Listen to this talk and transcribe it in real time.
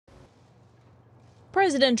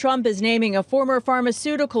President Trump is naming a former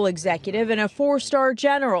pharmaceutical executive and a four-star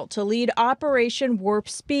general to lead Operation Warp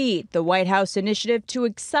Speed, the White House initiative to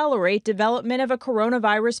accelerate development of a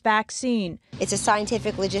coronavirus vaccine. It's a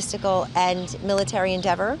scientific, logistical, and military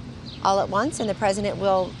endeavor all at once, and the president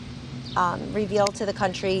will reveal to the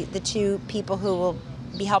country the two people who will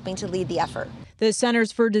be helping to lead the effort. The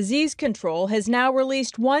Centers for Disease Control has now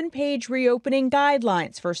released one-page reopening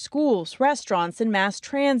guidelines for schools, restaurants, and mass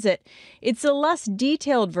transit. It's a less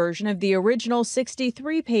detailed version of the original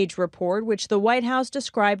 63-page report, which the White House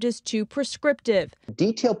described as too prescriptive.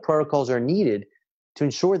 Detailed protocols are needed to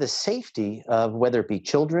ensure the safety of whether it be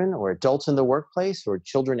children or adults in the workplace or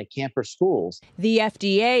children at camp or schools. The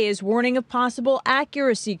FDA is warning of possible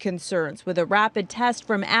accuracy concerns with a rapid test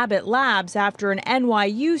from Abbott Labs after an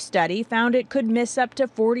NYU study found it could miss up to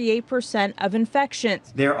 48% of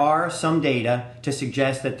infections. There are some data to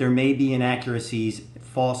suggest that there may be inaccuracies,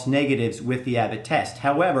 false negatives with the Abbott test.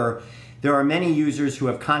 However, there are many users who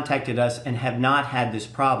have contacted us and have not had this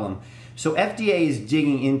problem. So FDA is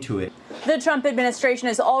digging into it. The Trump administration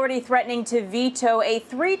is already threatening to veto a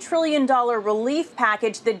 $3 trillion relief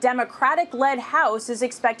package the Democratic-led House is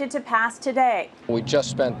expected to pass today. We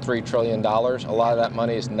just spent $3 trillion. A lot of that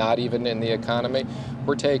money is not even in the economy.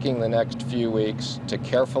 We're taking the next few weeks to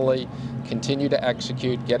carefully continue to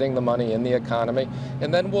execute, getting the money in the economy,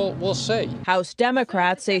 and then we'll see. House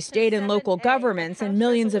Democrats say state and local governments and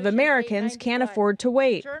millions of Americans can't afford to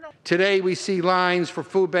wait. Today we see lines for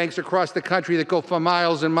food banks across the country that go for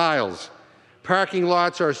miles and miles. Parking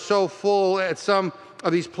lots are so full at some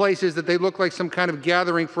of these places that they look like some kind of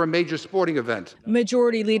gathering for a major sporting event.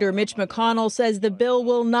 Majority Leader Mitch McConnell says the bill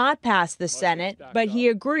will not pass the Senate, but he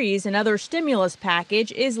agrees another stimulus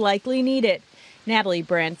package is likely needed. Natalie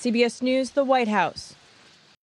Brandt, CBS News, the White House.